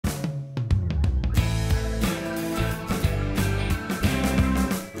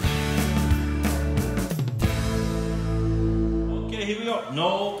What?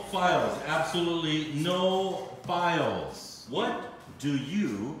 No files. Absolutely no files. What do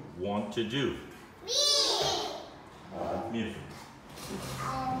you want to do? Me. Me. I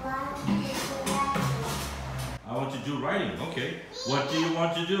want to do writing. I want to do writing. Okay. What do you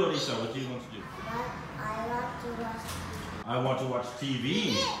want to do, Elisa? What do you want to do? I want to watch TV. I want to watch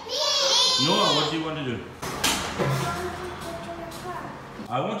TV. Noah, what do you want to do?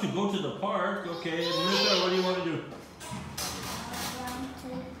 I want to go to the park. Okay. Marissa, what do you want to do?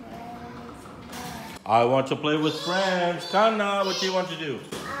 I want to play with friends. Kana, what do you want to do?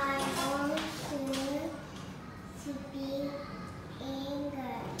 I want to speak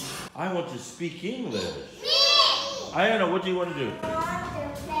English. I want to speak English. Me! Ayana, what do you want to do? I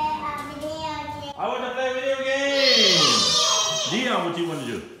want to play a video game. I want to play video games. Dion, what do you want to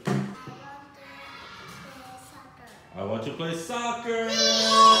do? I want to play soccer.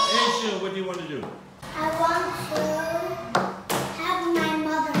 Aisha, what do you want to do? I want to help my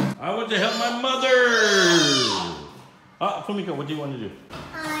mother. I want to help my mother. Fumika, what do you want to do? I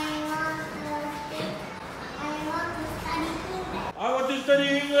want to study English. I want to study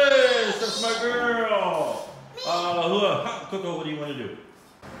English. That's my girl. Coco, what do you want to do?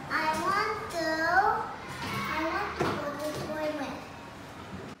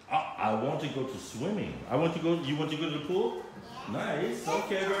 I want to go to swimming. I want to go to swimming. You want to go to the pool? Yeah. Nice.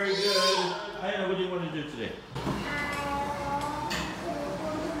 Okay, very good. Ayana, what do you want to do today? I want to go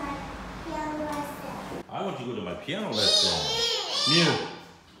to my piano lesson. I want to go to my piano lesson. Mew.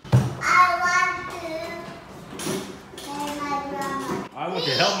 I want to help my grandma. I want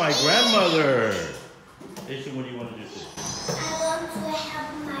to help my grandmother. Aisha, what do you want to do today? I want to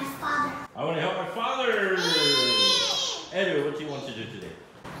help my father. I want to help my father. Edward, what do you want to do today?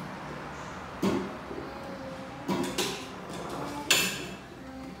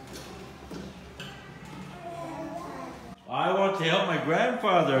 I want to help my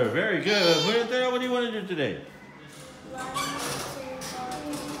grandfather. Very good. What do you want to do today?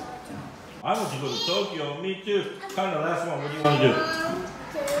 I want to go to Tokyo. Me too. Kind of last one. What do you want to do?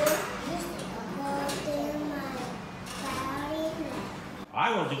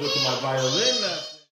 I want to go to my violin lesson.